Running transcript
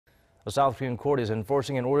A South Korean court is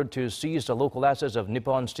enforcing an order to seize the local assets of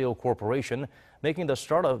Nippon Steel Corporation, marking the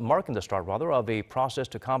start of a process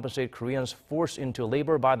to compensate Koreans forced into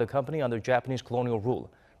labor by the company under Japanese colonial rule.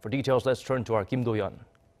 For details, let's turn to our Kim Do-yeon.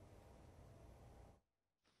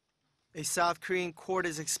 A South Korean court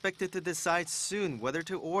is expected to decide soon whether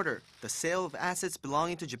to order the sale of assets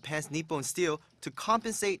belonging to Japan's Nippon Steel to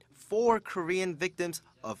compensate 4 Korean victims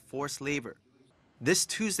of forced labor. This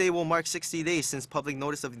Tuesday will mark 60 days since public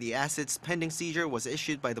notice of the assets pending seizure was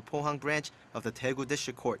issued by the Pohang Branch of the Daegu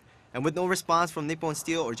District Court. And with no response from Nippon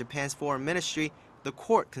Steel or Japan's Foreign Ministry, the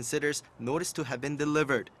court considers notice to have been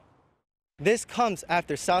delivered. This comes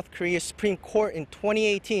after South Korea's Supreme Court in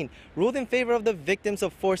 2018 ruled in favor of the victims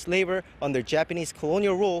of forced labor under Japanese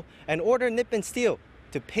colonial rule and ordered Nippon Steel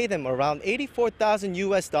to pay them around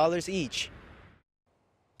 $84,000 each.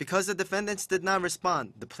 Because the defendants did not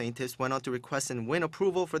respond, the plaintiffs went on to request and win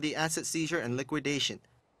approval for the asset seizure and liquidation.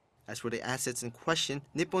 As for the assets in question,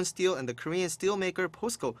 Nippon Steel and the Korean steelmaker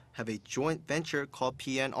POSCO have a joint venture called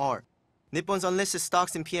PNR. Nippon's unlisted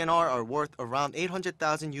stocks in PNR are worth around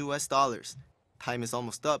 $800,000. Time is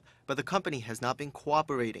almost up, but the company has not been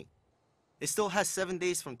cooperating. It still has 7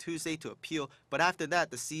 days from Tuesday to appeal, but after that,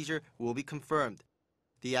 the seizure will be confirmed.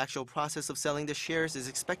 The actual process of selling the shares is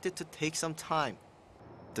expected to take some time.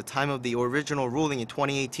 At the time of the original ruling in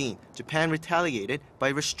 2018, Japan retaliated by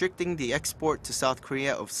restricting the export to South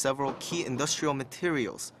Korea of several key industrial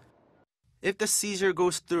materials. If the seizure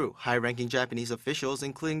goes through, high-ranking Japanese officials,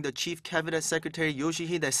 including the Chief Cabinet Secretary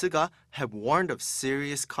Yoshihide Suga, have warned of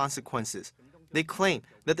serious consequences. They claim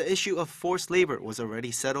that the issue of forced labor was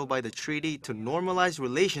already settled by the treaty to normalize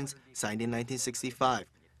relations signed in 1965.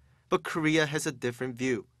 But Korea has a different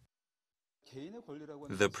view.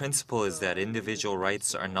 The principle is that individual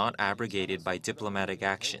rights are not abrogated by diplomatic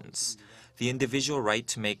actions. The individual right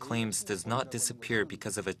to make claims does not disappear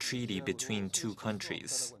because of a treaty between two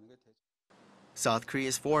countries. South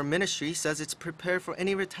Korea's foreign ministry says it's prepared for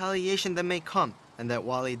any retaliation that may come, and that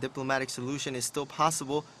while a diplomatic solution is still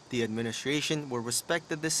possible, the administration will respect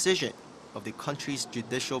the decision of the country's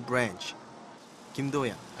judicial branch. Kim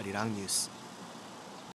Do-yeon, Arirang News.